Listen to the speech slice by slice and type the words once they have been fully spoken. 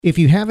If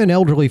you have an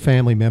elderly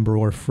family member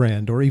or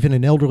friend, or even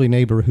an elderly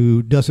neighbor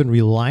who doesn't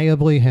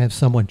reliably have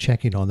someone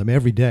checking on them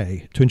every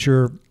day to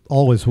ensure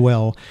all is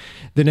well,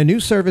 then a new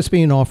service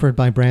being offered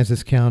by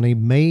Brazos County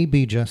may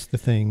be just the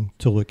thing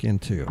to look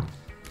into.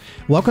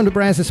 Welcome to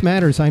Brazos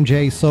Matters. I'm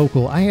Jay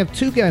Sokol. I have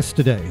two guests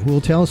today who will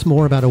tell us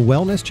more about a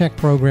wellness check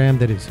program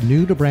that is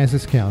new to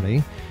Brazos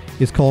County.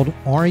 It's called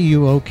Are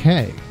You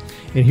OK?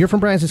 And here from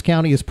Brazos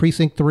County is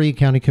Precinct 3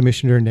 County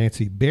Commissioner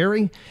Nancy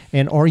Berry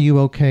and Are You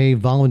OK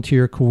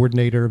Volunteer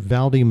Coordinator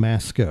Valdie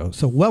Masco.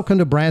 So welcome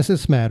to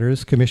Brazos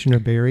Matters, Commissioner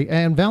Berry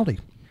and Valdie.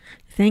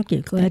 Thank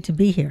you. Glad to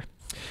be here.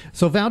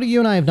 So Valdie, you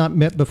and I have not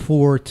met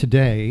before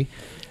today.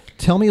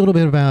 Tell me a little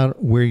bit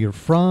about where you're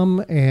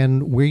from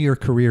and where your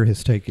career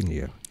has taken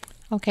you.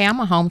 Okay, I'm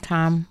a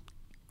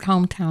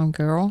hometown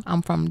girl.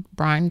 I'm from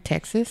Bryan,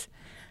 Texas.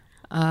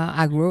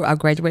 I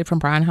graduated from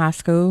Bryan High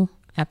School.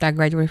 After I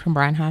graduated from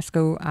Bryan High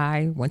School,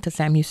 I went to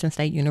Sam Houston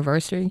State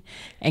University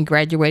and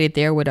graduated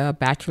there with a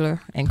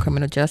bachelor in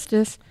criminal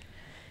justice.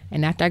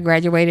 And after I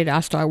graduated, I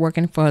started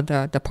working for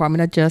the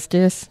Department of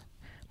Justice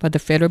for the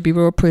Federal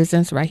Bureau of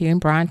Prisons right here in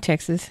Bryan,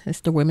 Texas. It's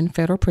the Women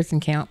Federal Prison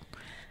Camp.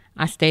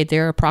 I stayed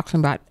there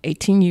approximately about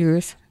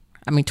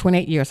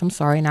 28 years,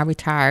 and I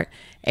retired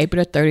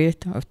April the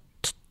 30th of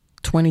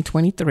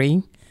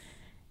 2023.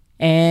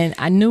 And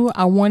I knew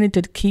I wanted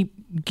to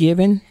keep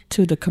giving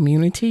to the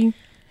community.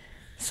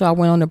 So I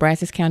went on the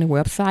Brazos County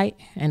website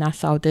and I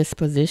saw this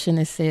position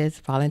that says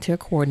volunteer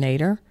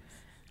coordinator.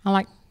 I'm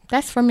like,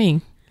 that's for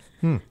me.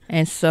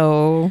 And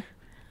so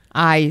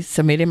I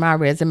submitted my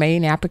resume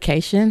and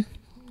application.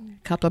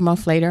 A couple of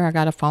months later, I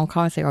got a phone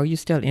call and said, are you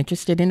still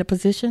interested in the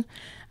position?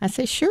 I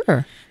said,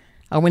 sure.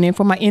 I went in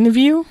for my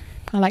interview.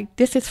 I'm like,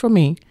 this is for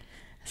me.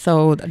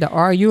 So the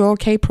Are You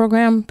OK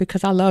program,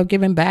 because I love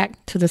giving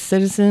back to the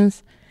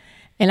citizens.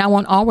 And I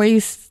want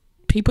always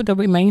people to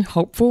remain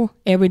hopeful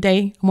every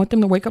day. I want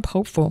them to wake up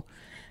hopeful.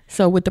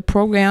 So with the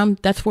program,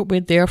 that's what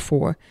we're there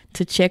for,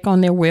 to check on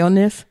their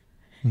wellness.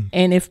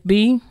 And if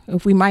we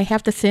might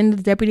have to send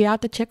the deputy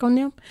out to check on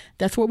them,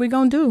 that's what we're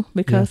going to do,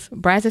 because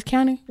Brazos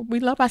County, we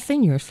love our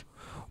seniors.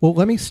 Well,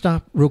 let me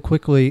stop real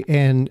quickly.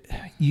 And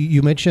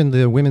you mentioned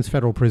the Women's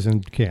Federal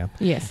Prison Camp.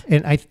 Yes.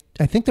 And I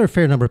think there are a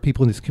fair number of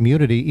people in this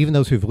community, even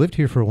those who've lived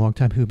here for a long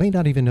time, who may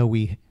not even know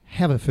we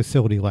have a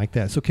facility like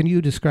that. So can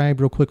you describe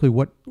real quickly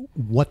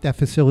what that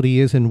facility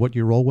is and what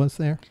your role was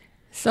there?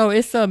 So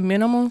it's a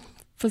minimal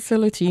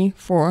facility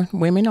for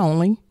women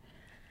only.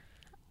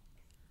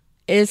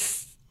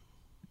 It's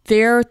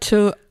there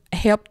to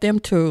help them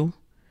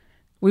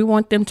we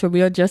want them to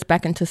readjust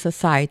back into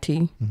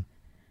society.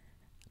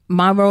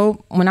 My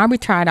role, when I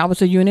retired, I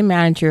was a unit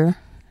manager.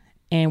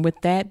 And with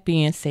that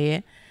being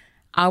said,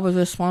 I was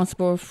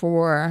responsible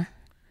for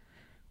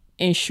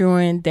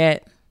ensuring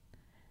that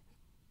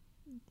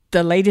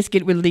the ladies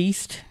get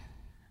released.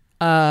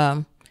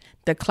 The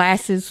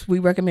classes, we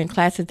recommend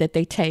classes that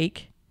they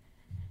take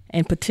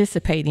and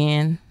participate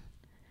in.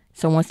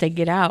 So once they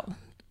get out,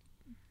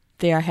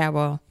 they'll have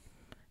a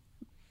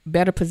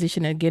better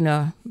position of getting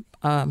a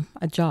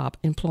job,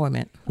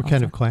 employment. What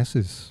kind of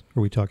classes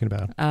are we talking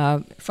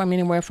about? From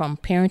anywhere from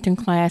parenting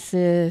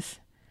classes,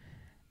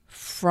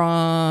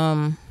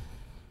 from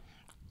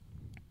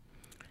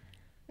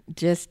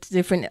just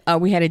different,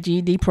 we had a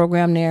GED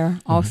program there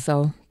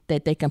also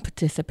that they can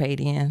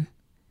participate in,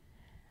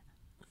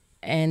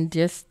 and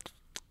just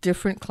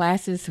different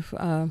classes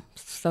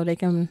so they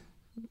can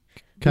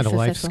kind of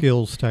life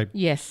skills type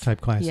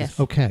classes. Yes.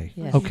 Okay.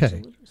 Yes.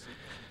 Okay.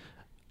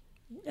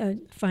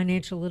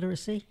 Financial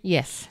literacy?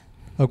 Yes.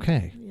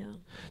 Okay. Yeah.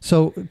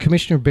 So,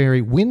 Commissioner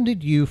Berry, when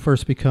did you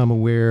first become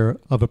aware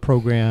of a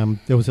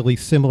program that was at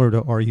least similar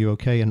to Are You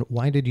OK? And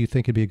why did you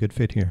think it'd be a good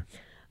fit here?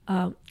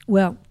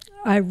 Well,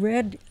 I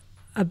read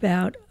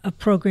about a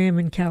program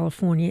in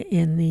California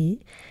in the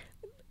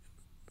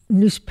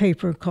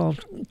newspaper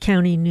called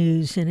County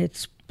News, and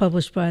it's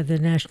published by the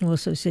National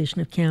Association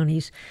of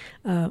Counties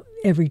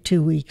every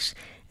 2 weeks.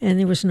 And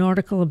there was an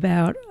article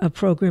about a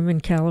program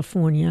in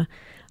California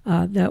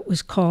that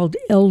was called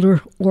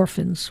Elder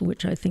Orphans,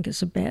 which I think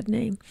is a bad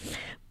name.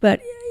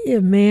 But a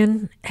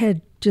man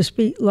had just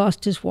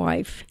lost his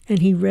wife, and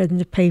he read in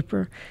the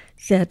paper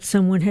that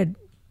someone had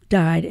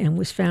died and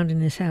was found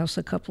in his house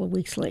a couple of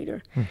weeks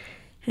later.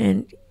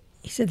 And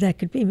he said, that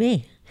could be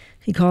me.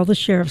 He called the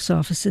sheriff's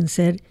office and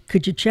said,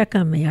 could you check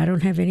on me? I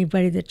don't have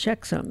anybody that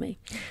checks on me.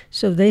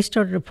 So they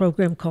started a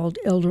program called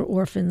Elder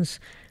Orphans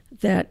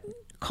that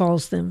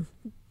calls them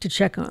to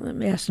check on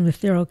them, ask them if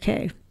they're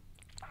okay.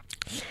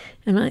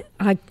 And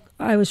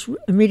I was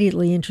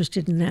immediately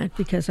interested in that,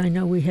 because I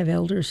know we have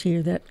elders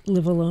here that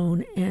live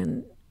alone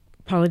and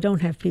probably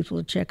don't have people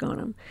to check on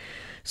them.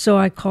 So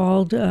I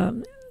called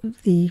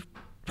the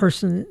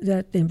person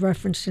that they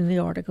referenced in the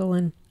article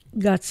and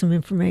got some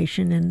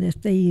information, and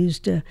that they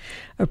used a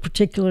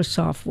particular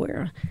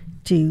software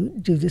to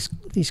do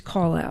these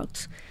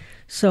call-outs.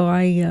 So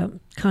I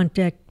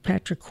contact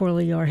Patrick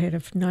Corley, our head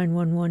of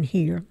 911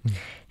 here,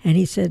 and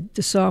he said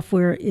the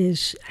software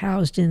is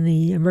housed in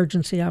the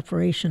Emergency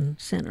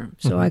Operations Center.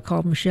 So I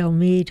called Michelle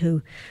Mead,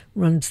 who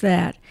runs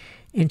that,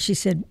 And she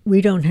said,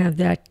 we don't have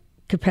that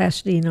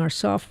capacity in our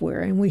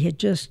software. And we had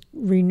just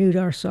renewed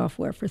our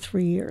software for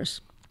 3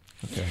 years.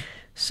 Okay.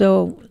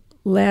 So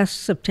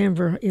last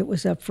September, it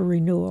was up for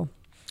renewal.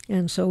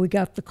 And so we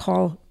got the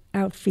call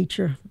out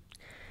feature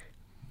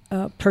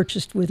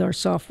purchased with our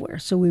software.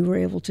 So we were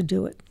able to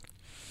do it.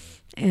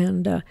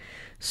 And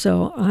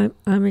so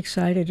I'm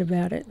excited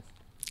about it.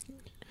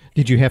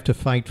 Did you have to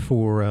fight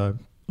for a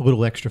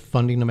little extra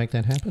funding to make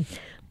that happen?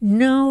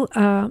 No,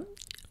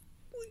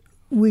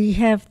 we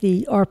have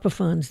the ARPA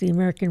funds, the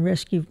American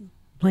Rescue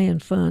Plan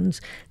funds,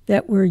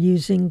 that we're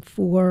using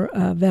for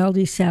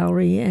Valdie's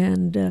salary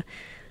and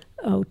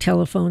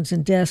telephones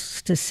and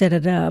desks to set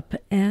it up.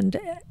 And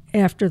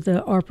after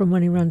the ARPA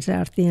money runs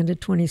out at the end of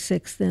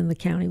 26, then the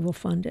county will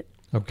fund it.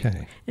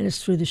 Okay. And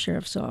it's through the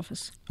sheriff's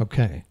office.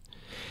 Okay.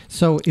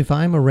 So if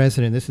I'm a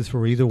resident, this is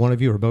for either one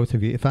of you or both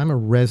of you, if I'm a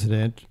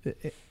resident,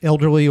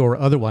 elderly or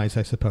otherwise,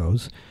 I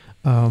suppose,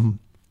 who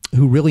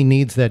really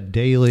needs that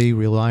daily,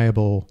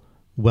 reliable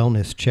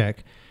wellness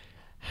check,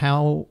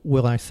 how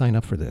will I sign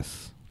up for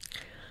this?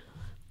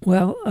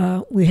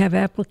 Well, we have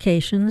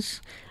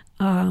applications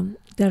that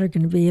are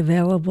going to be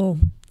available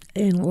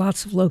in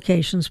lots of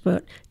locations,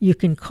 but you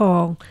can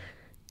call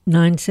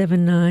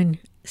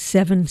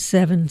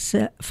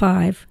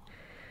 979-775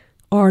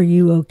 Are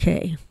You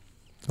Okay?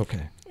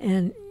 Okay.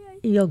 And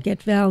you'll get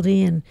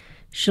Valdie, and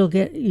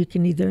you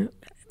can either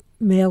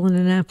mail in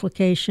an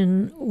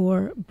application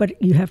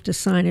but you have to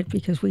sign it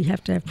because we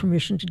have to have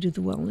permission to do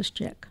the wellness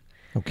check.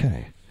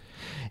 Okay.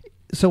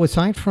 So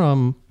aside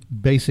from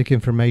basic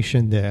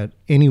information that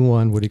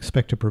anyone would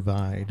expect to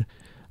provide,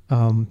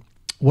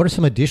 what are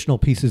some additional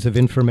pieces of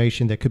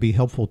information that could be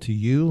helpful to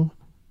you,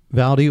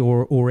 Valdie,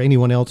 or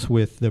anyone else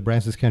with the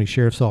Brazos County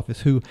Sheriff's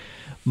Office who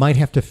might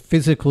have to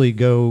physically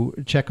go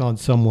check on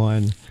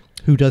someone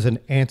who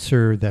doesn't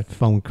answer that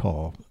phone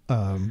call?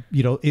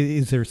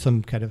 Is there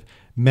some kind of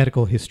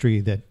medical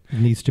history that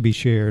needs to be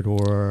shared,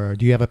 or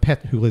do you have a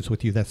pet who lives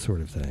with you, that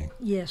sort of thing?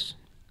 Yes.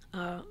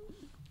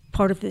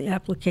 Part of the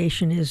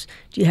application is,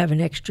 do you have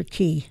an extra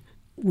key?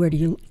 Where do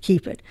you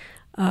keep it?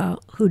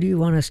 Who do you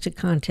want us to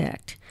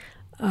contact?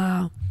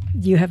 Do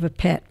you have a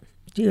pet?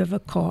 Do you have a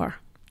car?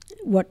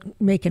 What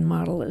make and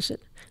model is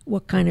it?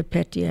 What kind of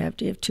pet do you have?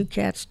 Do you have 2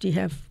 cats? Do you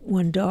have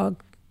 1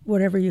 dog?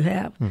 Whatever you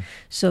have,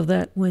 so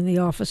that when the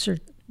officer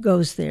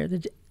goes there,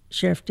 the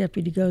sheriff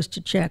deputy goes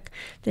to check,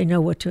 they know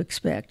what to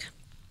expect.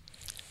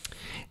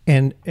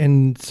 And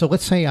so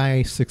let's say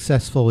I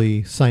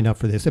successfully sign up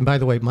for this. And by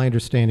the way, my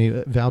understanding,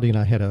 Valdie and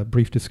I had a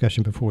brief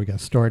discussion before we got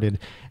started,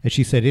 and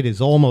she said it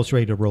is almost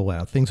ready to roll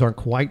out. Things aren't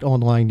quite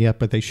online yet,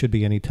 but they should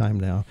be any time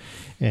now.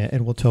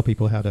 And we'll tell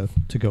people how to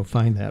go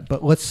find that.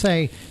 But let's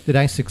say that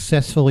I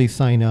successfully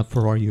sign up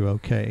for Are You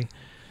Okay?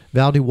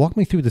 Valdie, walk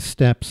me through the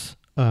steps,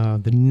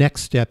 the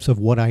next steps of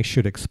what I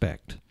should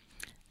expect.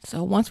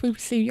 So once we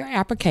receive your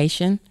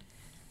application,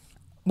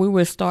 we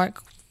will start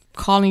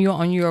calling you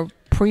on your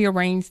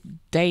prearranged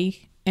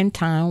day and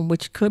time,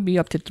 which could be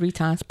up to 3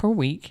 times per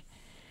week.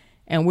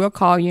 And we'll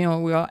call you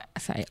and we'll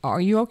say, are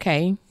you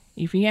okay?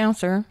 If you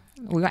answer,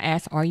 we'll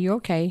ask, are you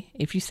okay?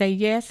 If you say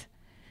yes,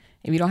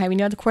 if you don't have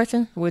any other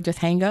questions, we'll just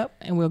hang up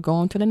and we'll go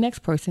on to the next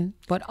person.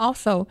 But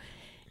also,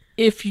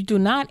 if you do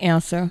not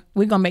answer,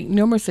 we're going to make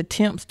numerous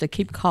attempts to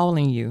keep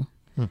calling you.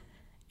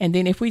 And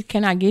then if we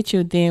cannot get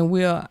you, then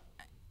we'll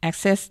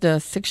assess the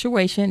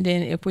situation.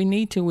 Then if we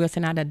need to, we'll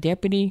send out a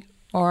deputy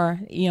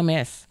or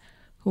EMS,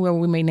 whoever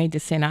we may need to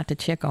send out to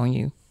check on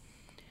you.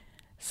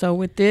 So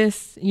with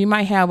this, you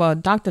might have a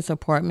doctor's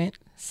appointment.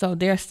 So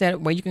they're set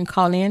up where you can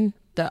call in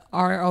the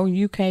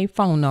ROUK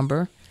phone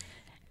number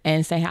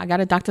and say, I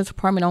got a doctor's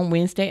appointment on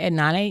Wednesday at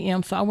 9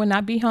 a.m., so I will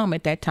not be home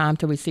at that time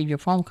to receive your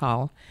phone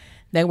call.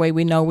 That way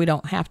we know we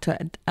don't have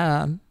to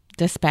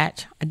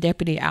dispatch a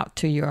deputy out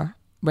to your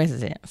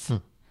residence.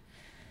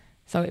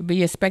 So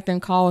be expecting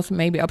calls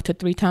maybe up to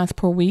 3 times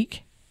per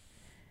week.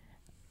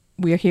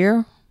 We're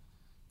here.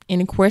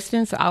 Any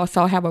questions? I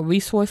also have a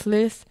resource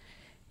list.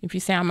 If you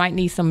say I might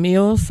need some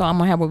meals, so I'm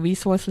going to have a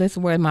resource list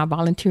where my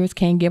volunteers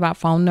can give out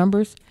phone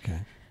numbers.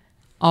 Okay.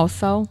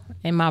 Also,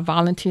 and my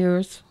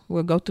volunteers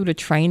will go through the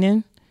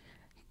training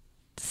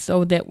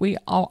so that we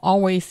are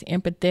always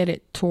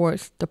empathetic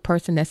towards the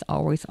person that's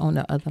always on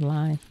the other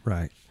line.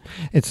 Right.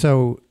 And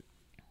so,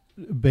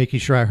 making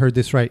sure I heard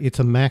this right, it's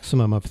a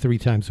maximum of 3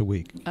 times a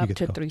week. Up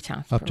to 3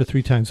 times. Up to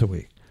 3 times a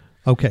week.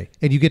 Okay.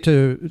 And you get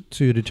to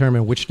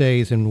determine which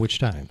days and which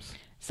times.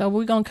 So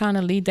we're going to kind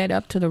of leave that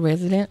up to the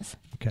residents.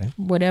 Okay.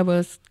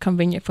 Whatever's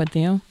convenient for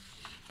them.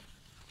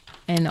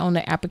 And on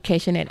the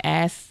application, it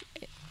asks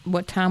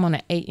what time on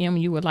the AM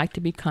you would like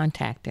to be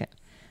contacted.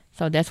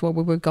 So that's what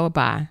we would go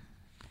by.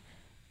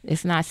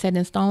 It's not set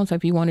in stone, so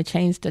if you want to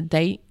change the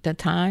date, the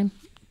time,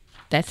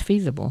 that's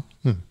feasible.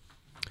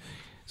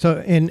 So,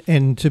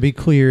 and to be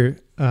clear,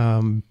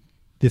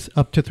 this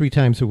up to 3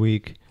 times a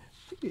week,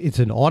 it's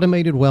an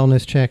automated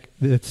wellness check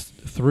that's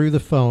through the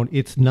phone.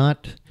 It's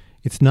not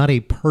a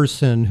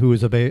person who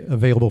is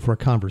available for a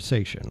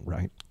conversation,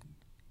 right?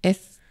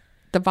 It's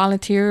the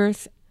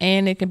volunteers,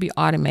 and it can be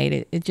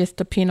automated. It just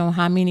depends on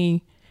how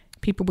many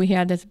people we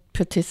have that's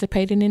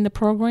participating in the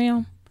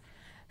program.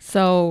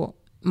 So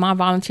my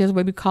volunteers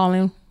will be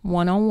calling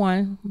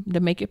one-on-one to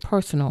make it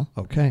personal.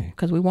 Okay.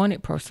 Because we want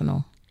it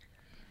personal,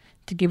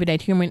 to give it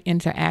that human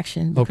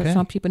interaction, because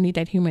some people need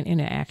that human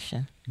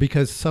interaction.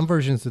 Because some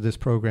versions of this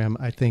program,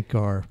 I think,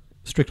 are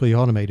strictly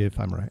automated, if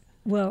I'm right.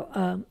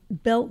 Well,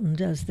 Belton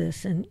does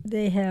this, and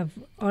they have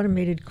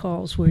automated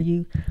calls where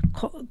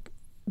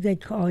they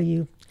call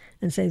you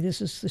and say,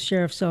 this is the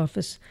sheriff's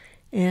office,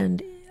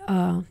 and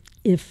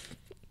if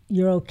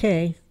you're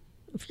okay,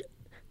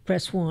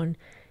 press 1.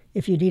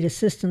 If you need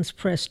assistance,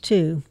 press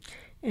 2.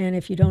 And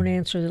if you don't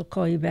answer, they'll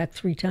call you back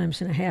 3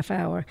 times in a half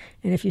hour.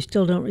 And if you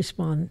still don't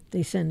respond,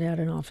 they send out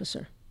an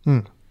officer.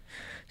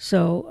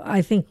 So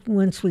I think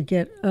once we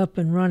get up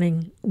and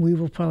running, we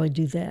will probably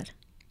do that.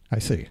 I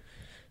see.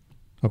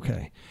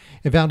 Okay.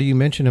 And Valdie, you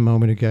mentioned a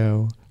moment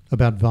ago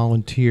about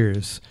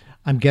volunteers.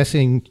 I'm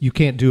guessing you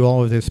can't do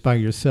all of this by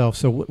yourself.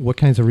 So what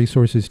kinds of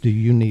resources do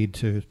you need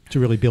to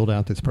really build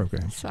out this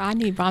program? So I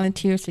need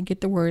volunteers to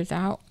get the words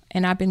out.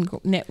 And I've been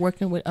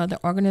networking with other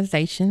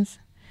organizations.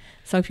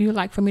 So if you'd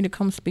like for me to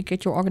come speak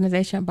at your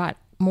organization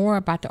more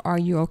about the Are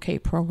You OK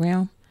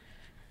program,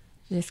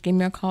 just give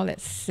me a call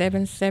at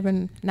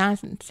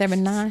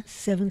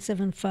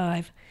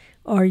 775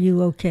 Are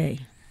You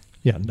OK?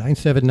 Yeah,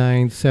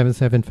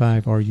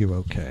 979-775 Are You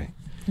OK?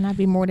 And I'd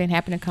be more than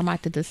happy to come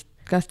out to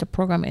discuss the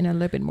program in a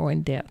little bit more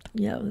in depth.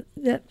 Yeah,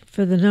 that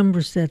for the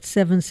numbers, that's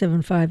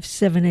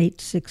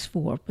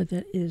 775-7864, but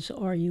that is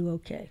Are You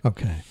OK?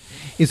 Okay.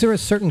 Is there a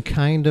certain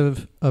kind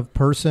of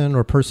person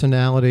or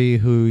personality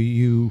who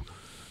you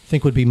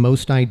think would be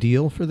most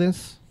ideal for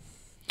this?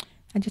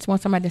 I just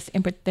want somebody that's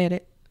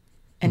empathetic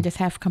and just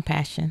have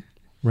compassion.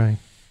 Right.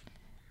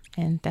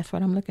 And that's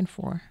what I'm looking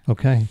for.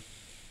 Okay.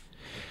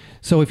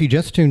 So if you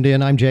just tuned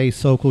in, I'm Jay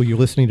Sokol. You're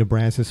listening to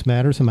Brazos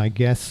Matters, and my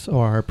guests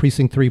are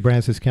Precinct 3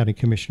 Brazos County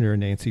Commissioner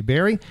Nancy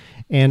Berry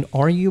and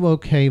Are You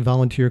OK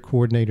Volunteer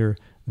Coordinator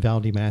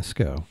Valdie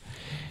Masco.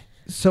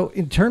 So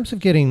in terms of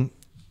getting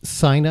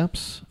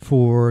signups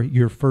for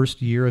your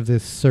first year of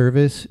this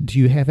service, do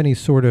you have any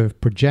sort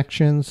of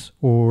projections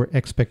or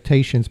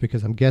expectations?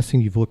 Because I'm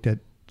guessing you've looked at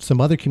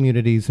some other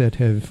communities that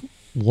have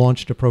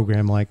launched a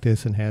program like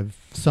this and have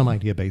some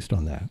idea based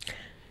on that.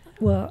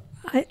 Well,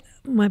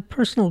 my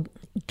personal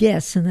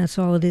guess, and that's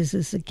all it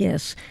is a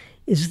guess,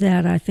 is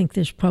that I think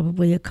there's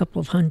probably a couple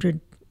of hundred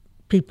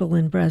people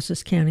in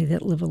Brazos County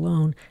that live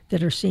alone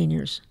that are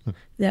seniors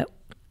that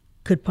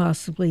could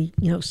possibly,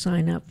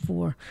 sign up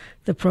for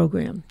the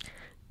program.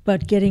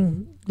 But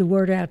getting the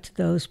word out to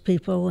those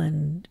people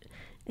and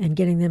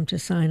getting them to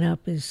sign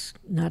up is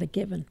not a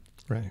given.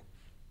 Right.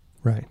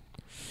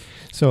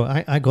 So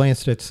I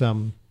glanced at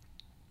some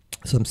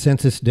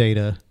census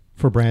data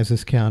for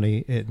Brazos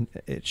County.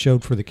 It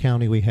showed for the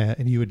county we had,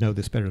 and you would know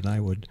this better than I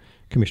would,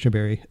 Commissioner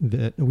Berry,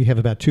 that we have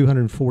about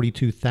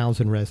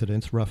 242,000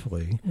 residents,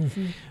 roughly.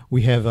 Mm-hmm.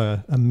 We have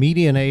a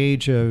median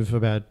age of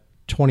about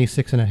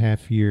 26 and a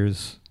half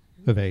years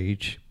of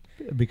age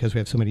because we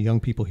have so many young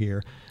people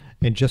here.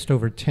 And just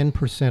over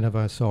 10% of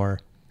us are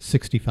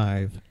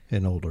 65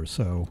 and older,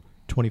 so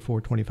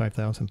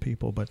 25,000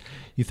 people. But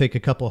you think a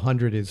couple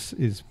hundred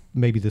is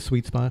maybe the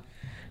sweet spot?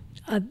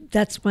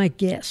 That's my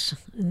guess,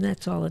 and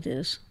that's all it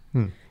is.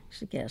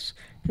 It's a guess.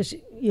 Because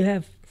you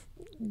have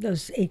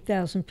those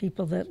 8,000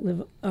 people that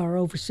are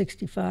over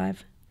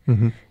 65,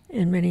 mm-hmm.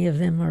 and many of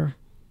them are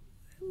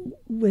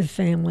with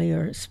family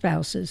or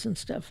spouses and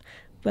stuff.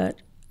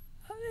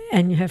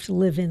 And you have to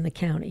live in the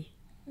county.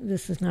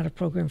 This is not a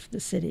program for the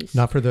cities.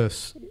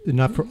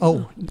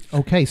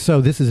 Okay,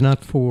 so this is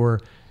not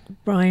for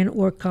Bryan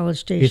or College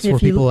Station. It's for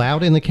people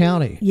out in the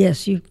county.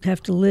 Yes, you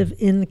have to live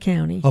in the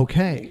county.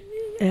 Okay.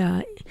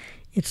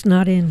 It's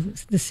not in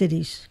the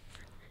cities.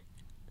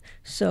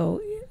 So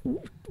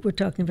we're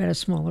talking about a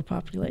smaller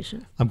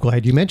population. I'm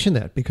glad you mentioned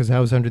that because I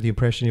was under the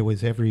impression it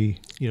was the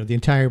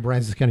entire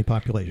Brazos County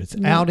population. It's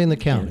out in the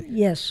county.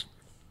 Yes.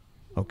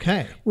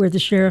 Okay. Where the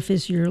sheriff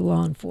is your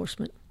law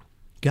enforcement.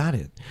 Got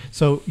it.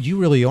 So you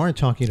really aren't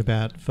talking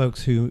about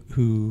folks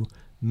who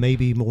may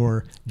be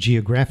more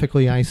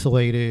geographically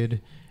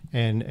isolated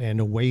and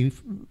away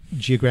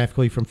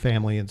geographically from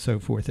family and so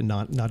forth, and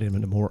not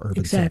in a more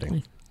urban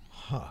setting.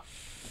 Huh.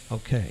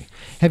 Okay.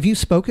 Have you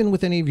spoken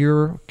with any of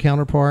your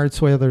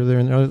counterparts, whether they're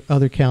in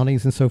other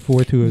counties and so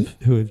forth, who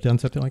have done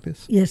something like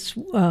this? Yes.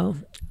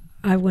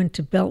 I went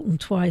to Belton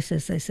twice.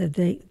 As I said,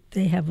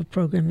 they have a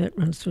program that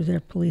runs through their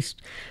police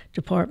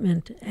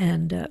department,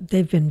 and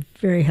they've been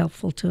very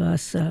helpful to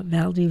us.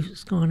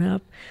 Valdie's gone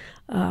up.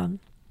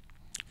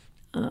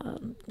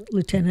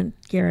 Lieutenant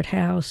Garrett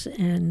House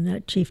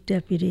and Chief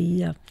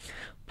Deputy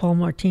Paul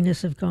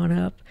Martinez have gone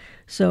up.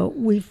 So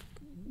we've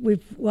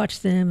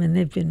watched them, and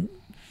they've been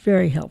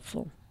very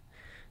helpful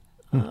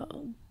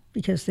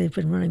because they've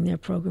been running their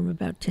program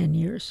about 10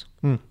 years.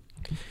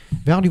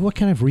 Valdie, what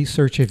kind of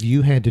research have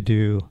you had to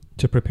do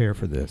to prepare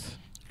for this?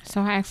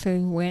 So I actually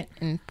went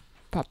and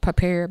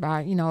prepared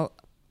by,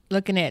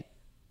 looking at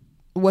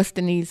what's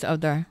the needs of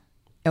the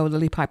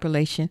elderly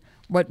population,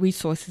 what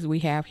resources we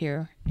have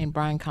here in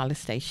Bryan College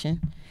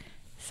Station.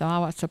 So I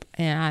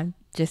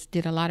just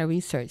did a lot of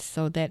research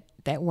so that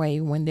way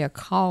when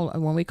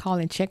when we call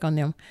and check on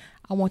them,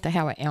 I want to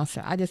have an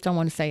answer. I just don't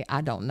want to say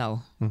I don't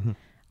know. Mm-hmm.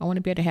 I want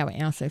to be able to have an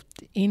answer.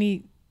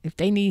 If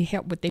they need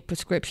help with their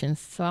prescriptions,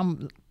 so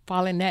I'm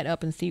following that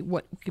up and see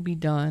what could be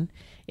done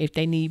if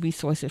they need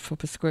resources for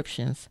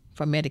prescriptions,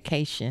 for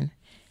medication,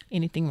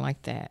 anything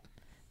like that.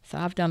 So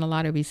I've done a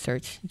lot of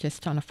research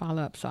just trying to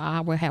follow up so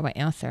I will have an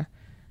answer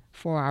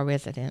for our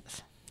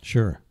residents.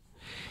 Sure.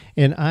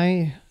 And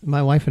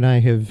my wife and I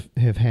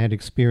have had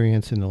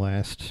experience in the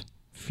last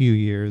few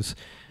years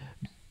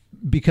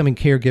becoming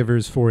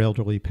caregivers for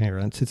elderly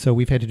parents. And so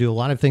we've had to do a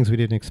lot of things we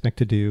didn't expect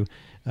to do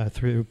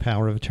through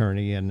power of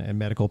attorney and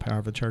medical power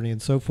of attorney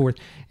and so forth.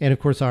 And of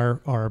course,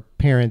 our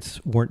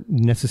parents weren't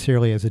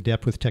necessarily as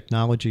adept with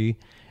technology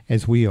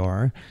as we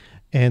are.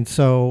 And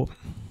so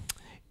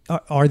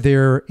are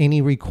there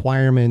any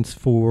requirements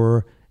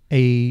for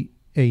a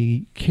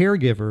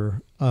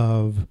caregiver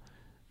of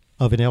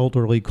an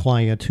elderly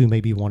client who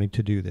may be wanting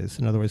to do this?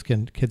 In other words,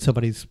 can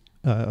somebody's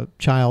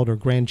child or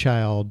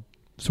grandchild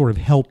sort of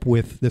help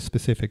with the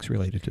specifics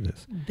related to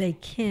this? They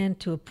can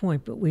to a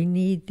point, but we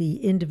need the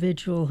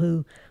individual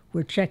who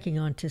we're checking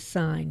on to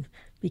sign,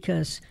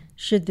 because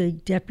should the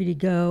deputy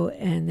go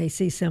and they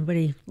see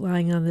somebody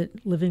lying on the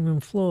living room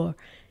floor,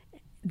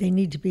 they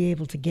need to be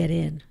able to get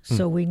in.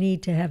 So we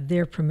need to have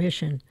their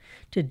permission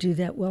to do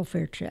that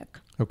welfare check.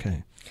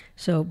 Okay.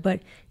 So,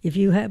 but if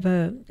you have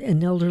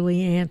an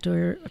elderly aunt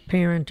or a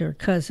parent or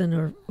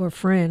cousin or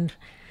friend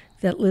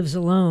that lives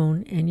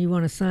alone and you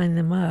want to sign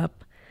them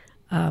up,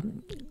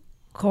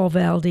 call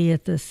Valdie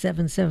at the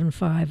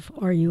 775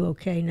 Are You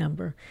OK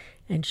number,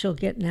 and she'll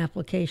get an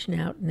application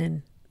out, and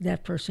then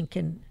that person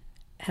can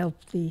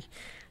help the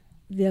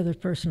other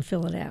person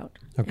fill it out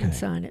and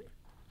sign it.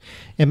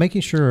 And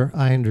making sure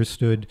I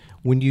understood,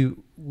 when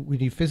you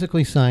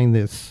physically sign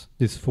this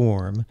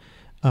form,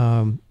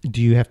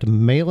 do you have to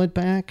mail it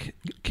back?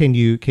 Can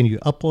you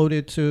upload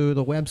it to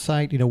the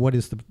website? What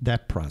is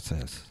that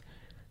process?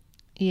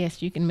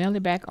 Yes, you can mail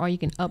it back or you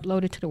can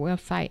upload it to the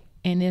website.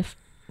 And if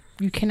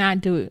you cannot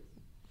do it,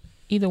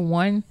 either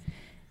one,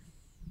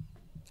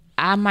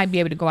 I might be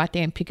able to go out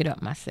there and pick it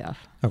up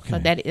myself. Okay. So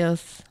that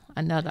is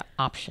another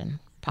option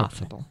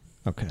possible.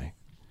 Okay.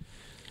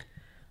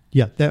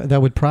 Yeah,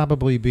 that would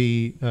probably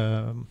be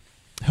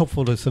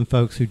helpful to some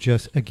folks who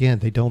just, again,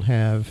 they don't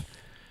have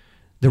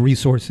the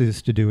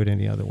resources to do it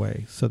any other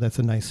way. So that's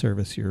a nice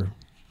service you're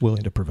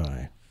willing to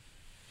provide.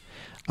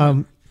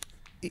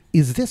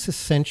 Is this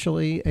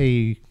essentially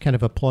a kind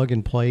of a plug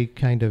and play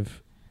kind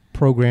of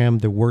program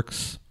that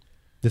works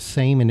the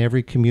same in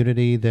every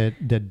community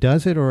that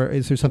does it, or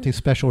is there something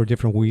special or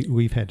different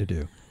we've had to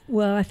do?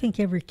 Well, I think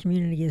every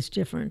community is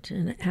different,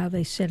 and how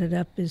they set it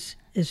up is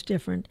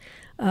different.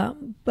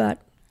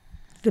 But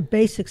the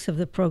basics of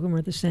the program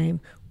are the same.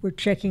 We're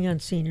checking on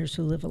seniors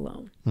who live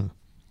alone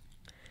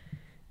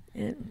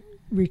and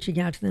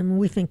reaching out to them. And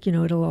we think,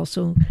 it'll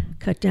also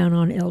cut down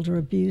on elder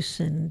abuse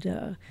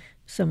and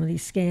some of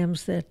these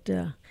scams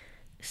that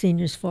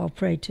seniors fall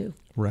prey to.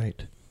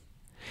 Right.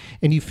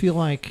 And you feel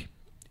like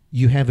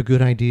you have a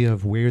good idea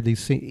of where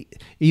these,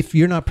 if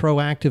you're not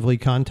proactively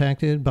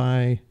contacted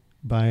by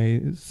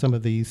some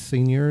of these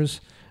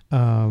seniors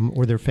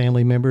or their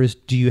family members,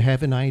 do you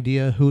have an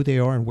idea who they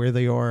are and where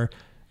they are,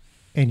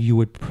 and you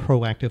would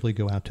proactively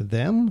go out to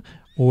them?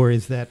 Or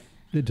does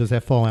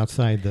that fall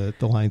outside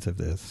the lines of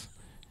this?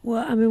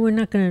 Well, I mean, we're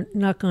not going to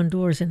knock on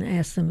doors and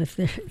ask them if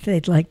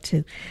they'd like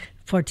to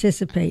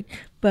participate.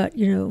 But,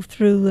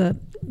 through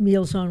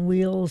Meals on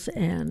Wheels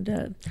and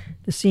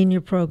the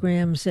senior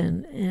programs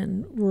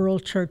and rural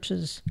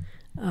churches,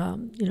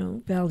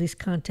 Valdie's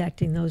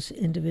contacting those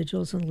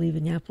individuals and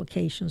leaving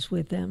applications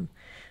with them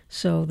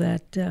so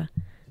that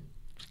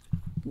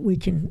we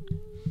can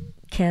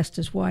cast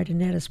as wide a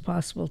net as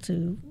possible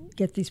to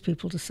get these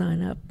people to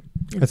sign up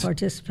and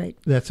participate.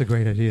 That's a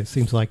great idea. It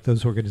seems like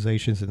those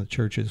organizations and the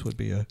churches would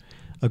be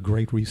a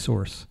great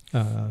resource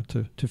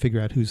to figure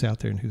out who's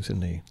out there and who's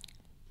in need.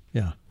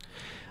 Yeah.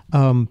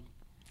 And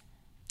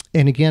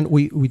again,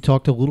 we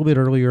talked a little bit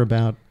earlier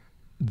about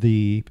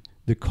the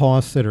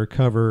costs that are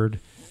covered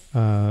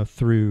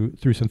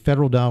through some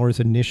federal dollars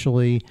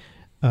initially,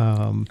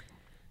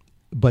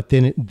 but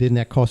then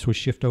that cost was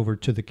shift over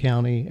to the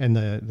county, and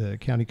the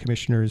county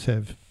commissioners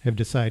have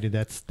decided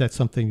that's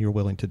something you're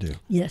willing to do.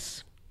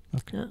 Yes.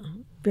 Okay.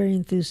 Very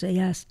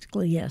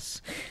enthusiastically, yes.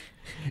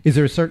 Is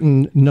there a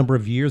certain number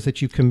of years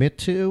that you commit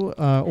to,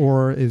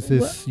 or is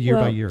this year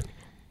by year?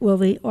 Well,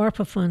 the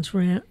ARPA funds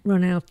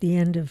run out the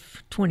end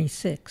of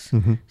 26.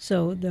 Mm-hmm.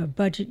 So the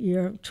budget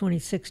year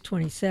 26,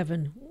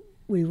 27,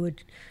 we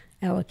would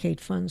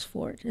allocate funds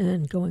for it, and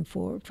then going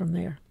forward from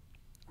there.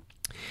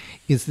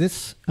 Is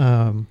this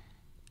an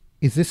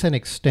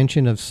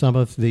extension of some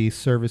of the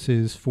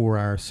services for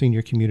our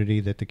senior community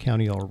that the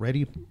county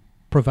already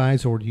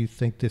provides, or do you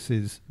think this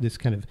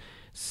kind of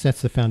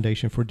sets the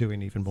foundation for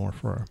doing even more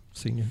for our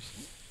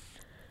seniors?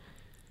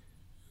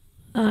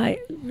 I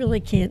really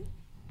can't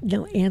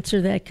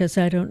answer that, because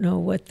I don't know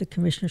what the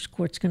Commissioners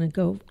Court's going to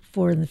go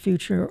for in the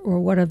future,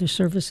 or what other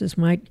services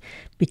might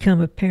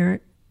become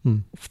apparent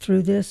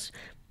through this,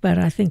 but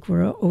I think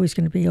we're always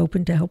going to be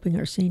open to helping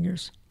our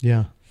seniors.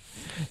 Yeah.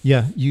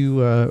 Yeah.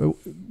 You,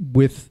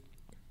 with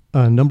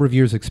a number of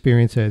years'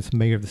 experience as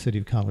mayor of the city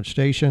of College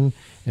Station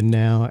and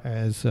now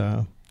as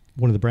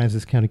one of the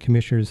Brazos County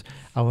Commissioners,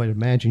 I would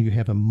imagine you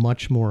have a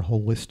much more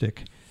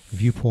holistic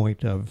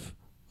viewpoint of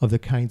the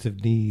kinds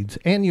of needs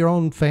and your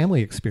own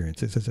family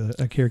experiences as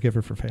a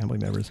caregiver for family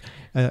members,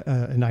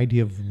 an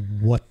idea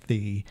of what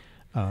the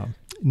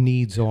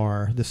needs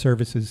are, the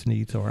services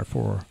needs are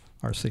for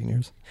our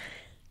seniors.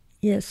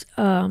 Yes,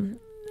 and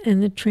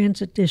the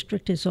transit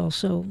district is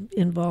also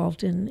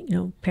involved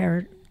in,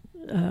 para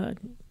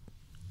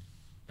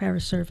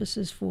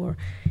services for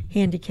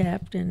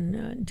handicapped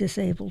and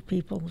disabled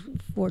people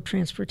for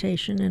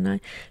transportation, and I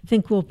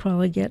think we'll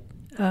probably get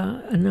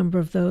a number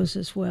of those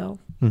as well.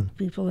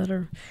 People that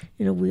are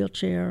in a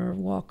wheelchair or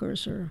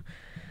walkers or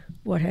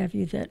what have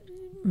you that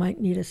might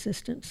need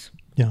assistance.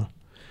 Yeah.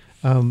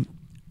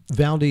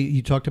 Valdie,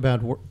 you talked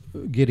about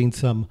getting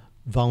some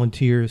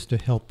volunteers to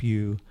help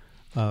you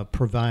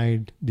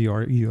provide the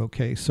Are You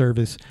OK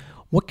service.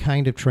 What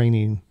kind of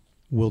training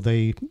will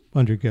they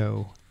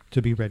undergo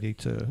to be ready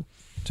to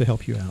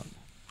help you out?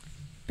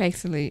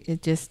 Basically,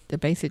 it's just the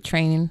basic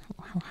training,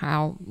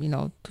 how,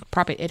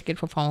 proper etiquette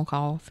for phone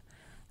calls.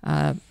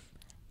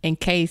 In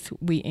case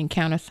we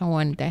encounter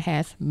someone that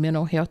has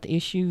mental health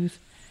issues,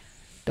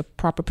 the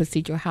proper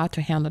procedure, how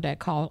to handle that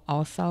call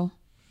also.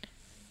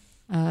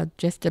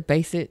 Just the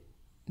basic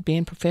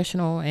being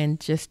professional and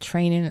just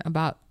training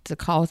about the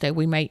calls that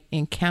we may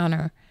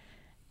encounter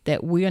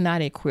that we are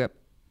not equipped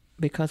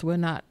because we're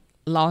not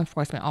law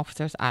enforcement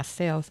officers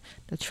ourselves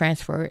to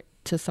transfer it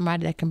to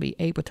somebody that can be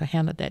able to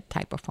handle that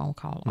type of phone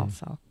call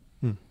also.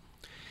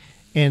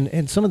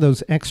 And some of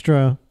those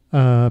extra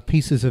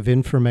pieces of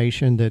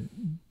information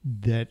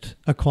that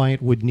a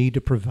client would need to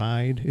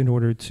provide in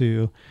order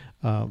to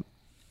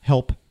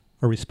help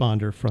a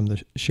responder from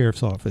the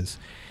sheriff's office.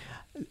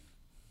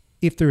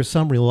 If there is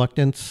some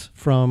reluctance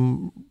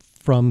from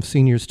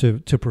seniors to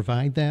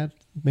provide that,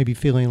 maybe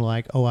feeling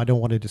like, oh, I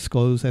don't want to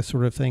disclose that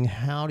sort of thing,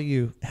 how do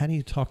you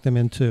talk them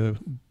into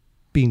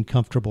being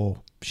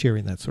comfortable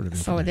sharing that sort of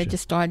information? So they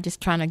just start just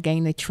trying to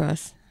gain their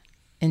trust,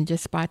 and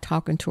just by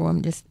talking to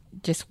them,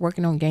 just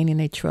working on gaining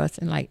their trust,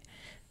 and like,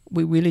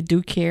 we really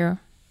do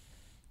care.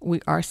 We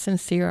are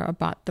sincere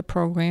about the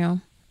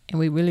program, and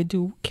we really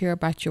do care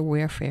about your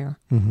welfare.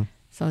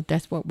 So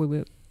that's what we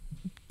would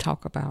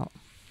talk about.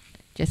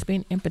 Just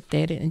being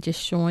empathetic and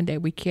just showing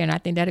that we care. And I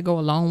think that'll go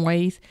a long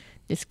ways.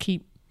 Just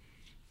keep,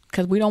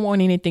 because we don't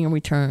want anything in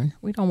return.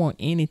 We don't want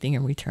anything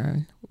in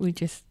return. We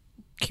just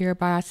care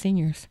about our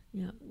seniors.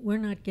 Yeah, we're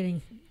not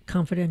getting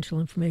confidential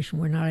information.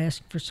 We're not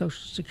asking for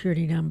social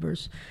security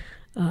numbers.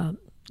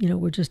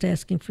 We're just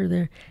asking for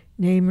their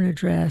name and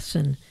address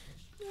and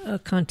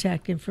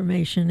contact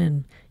information,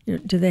 and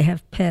do they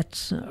have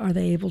pets? Are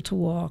they able to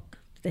walk?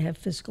 Do they have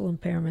physical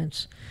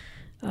impairments?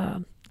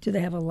 Do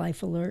they have a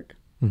life alert?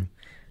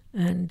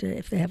 And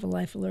if they have a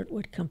life alert,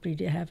 what company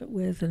do you have it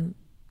with? And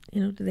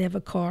do they have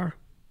a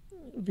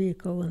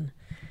vehicle, and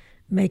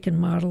make and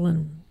model?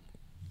 And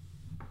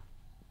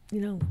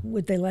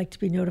would they like to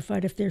be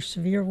notified if there's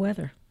severe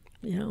weather?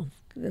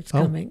 That's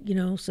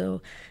coming.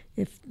 So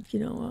if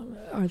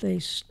are they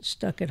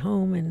stuck at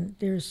home and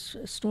there's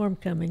a storm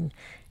coming?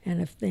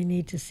 And if they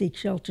need to seek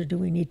shelter, do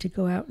we need to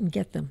go out and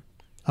get them?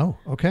 Oh,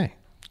 okay.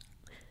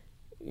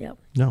 Yeah.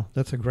 No,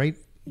 that's a great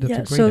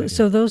idea.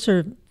 So those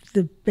are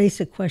the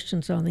basic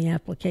questions on the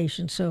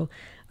application. So,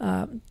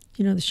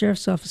 the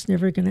sheriff's office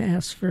never going to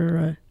ask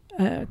for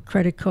a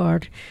credit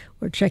card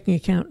or checking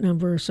account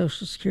number or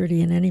social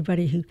security. And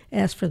anybody who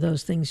asks for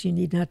those things, you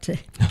need not to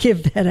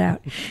give that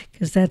out,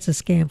 because that's a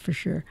scam for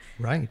sure.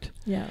 Right.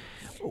 Yeah.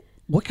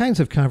 What kinds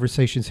of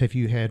conversations have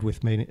you had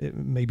with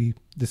maybe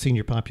the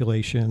senior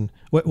population,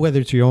 whether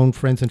it's your own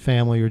friends and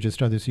family or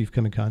just others you've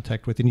come in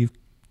contact with, and you've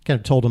kind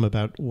of told them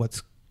about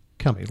what's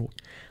coming?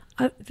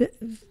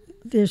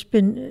 There's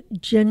been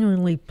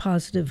genuinely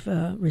positive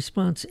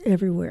response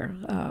everywhere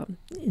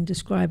in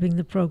describing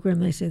the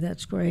program. They say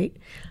that's great.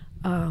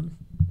 A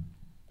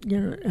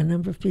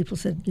number of people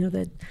said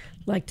they'd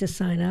like to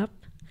sign up.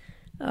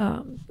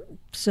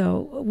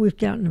 So we've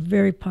gotten a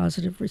very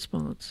positive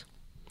response.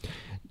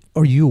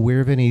 Are you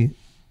aware of any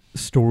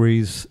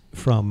stories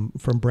from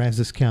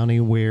Brazos County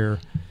where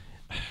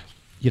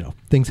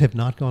things have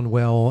not gone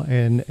well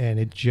and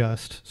it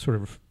just sort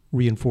of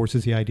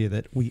reinforces the idea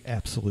that we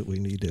absolutely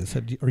need this?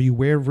 Are you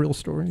aware of real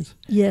stories?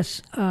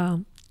 Yes.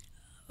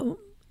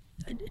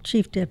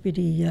 Chief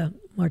Deputy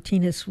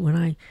Martinez, when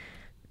I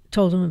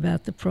told him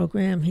about the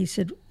program, he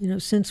said,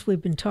 since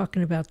we've been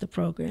talking about the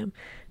program,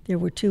 there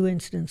were 2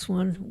 incidents,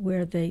 one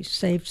where they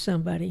saved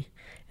somebody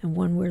and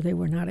one where they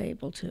were not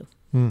able to,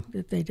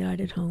 that they died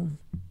at home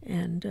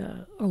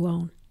and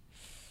alone.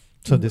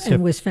 So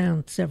and was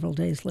found several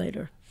days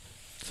later.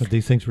 So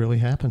these things really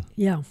happen.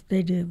 Yeah,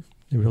 they do.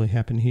 They really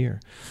happen here.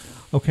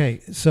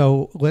 Okay,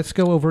 so let's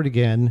go over it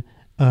again.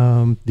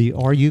 The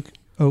Are You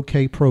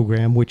OK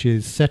program, which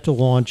is set to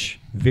launch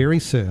very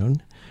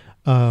soon.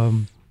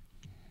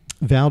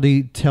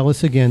 Valdie, tell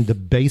us again the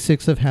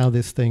basics of how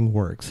this thing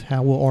works.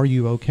 How will Are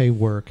You OK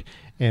work,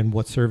 and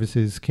what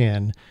services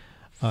can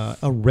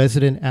a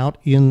resident out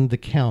in the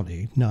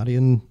county, not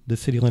in the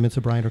city limits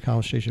of Bryant or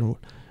College Station,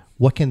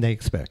 what can they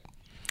expect?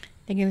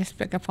 They can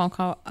expect a phone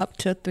call up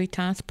to 3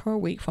 times per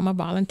week from a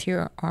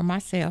volunteer or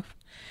myself,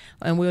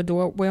 and we'll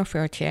do a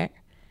welfare check.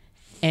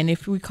 And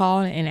if we call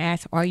and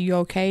ask, "Are you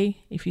okay?"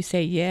 If you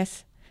say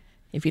yes,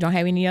 if you don't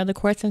have any other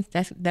questions,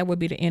 that would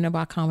be the end of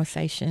our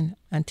conversation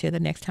until the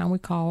next time we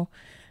call.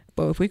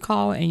 But if we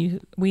call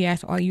and we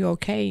ask, "Are you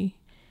okay?"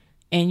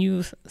 and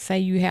you say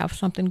you have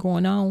something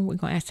going on, we're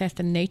going to assess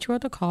the nature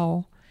of the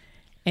call.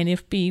 And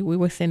if B, we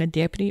will send a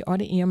deputy or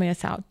the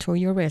EMS out to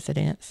your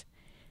residence.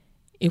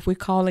 If we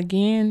call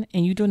again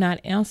and you do not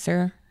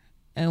answer,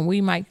 and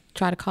we might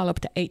try to call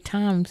up to 8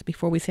 times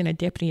before we send a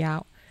deputy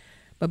out.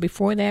 But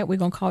before that, we're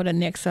going to call the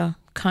next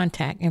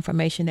contact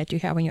information that you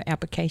have on your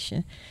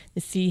application to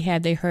see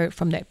have they heard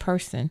from that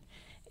person.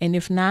 And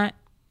if not,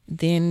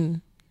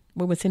 then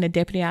we will send a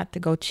deputy out to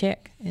go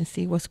check and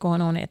see what's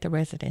going on at the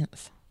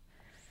residence.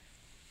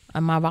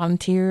 My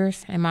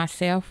volunteers and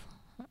myself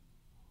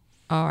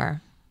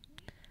are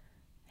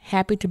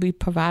happy to be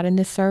providing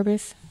this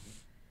service.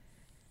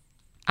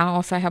 I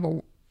also have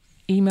an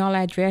email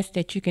address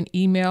that you can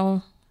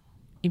email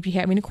if you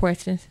have any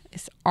questions.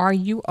 It's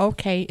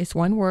RUOK, it's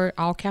one word,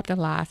 all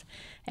capitalized,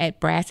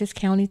 at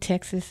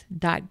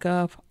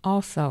brazoscountytexas.gov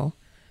also.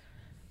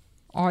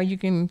 Or you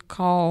can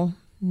call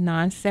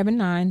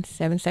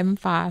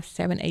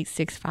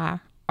 979-775-7865.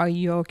 Are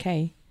you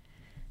okay?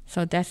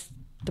 So that's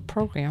the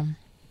program.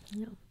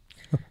 Yeah.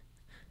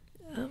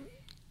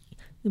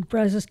 The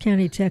Brazos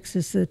County,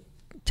 Texas,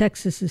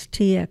 Texas is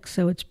TX,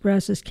 so it's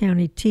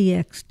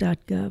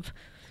brazoscountytx.gov.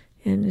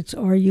 And it's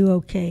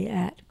RUOK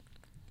at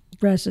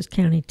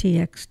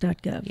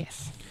brazoscountytx.gov.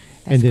 Yes,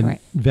 that's and then,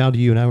 correct. Valdie,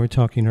 you and I were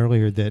talking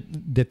earlier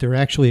that there are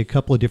actually a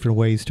couple of different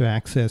ways to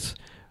access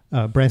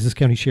Brazos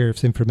County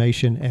Sheriff's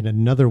information, and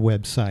another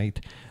website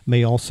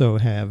may also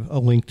have a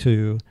link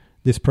to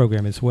this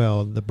program as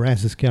well, the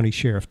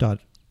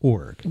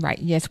brazoscountysheriff.org. Right,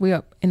 yes, we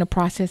are in the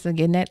process of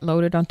getting that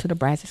loaded onto the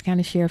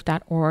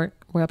brazoscountysheriff.org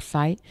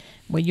website,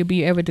 where you'll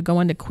be able to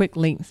go into quick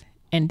links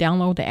and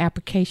download the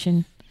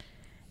application,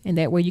 and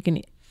that way you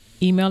can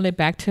email it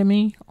back to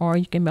me, or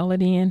you can mail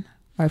it in,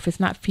 or if it's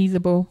not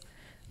feasible,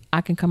 I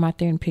can come out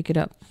there and pick it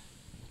up.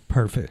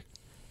 Perfect.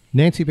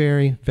 Nancy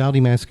Berry,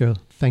 Valdie Masco,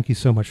 thank you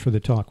so much for the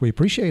talk. We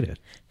appreciate it.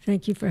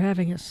 Thank you for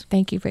having us.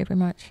 Thank you very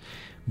much.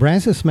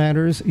 Brazos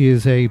Matters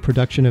is a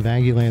production of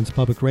Aggieland's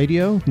Public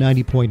Radio,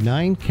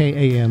 90.9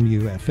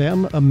 KAMU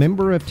FM, a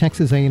member of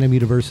Texas A&M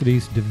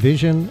University's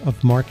Division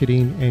of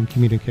Marketing and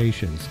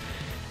Communications.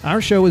 Our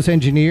show is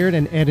engineered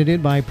and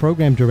edited by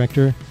Program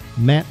Director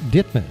Matt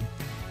Dittman.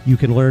 You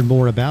can learn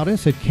more about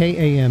us at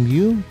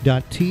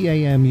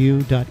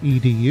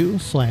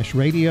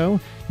kamu.tamu.edu/radio.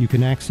 You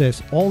can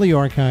access all the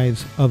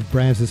archives of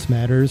Brazos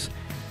Matters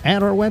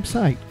at our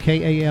website,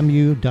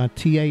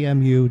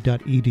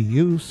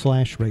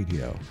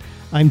 kamu.tamu.edu/radio.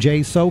 I'm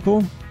Jay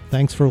Sokol.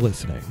 Thanks for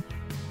listening.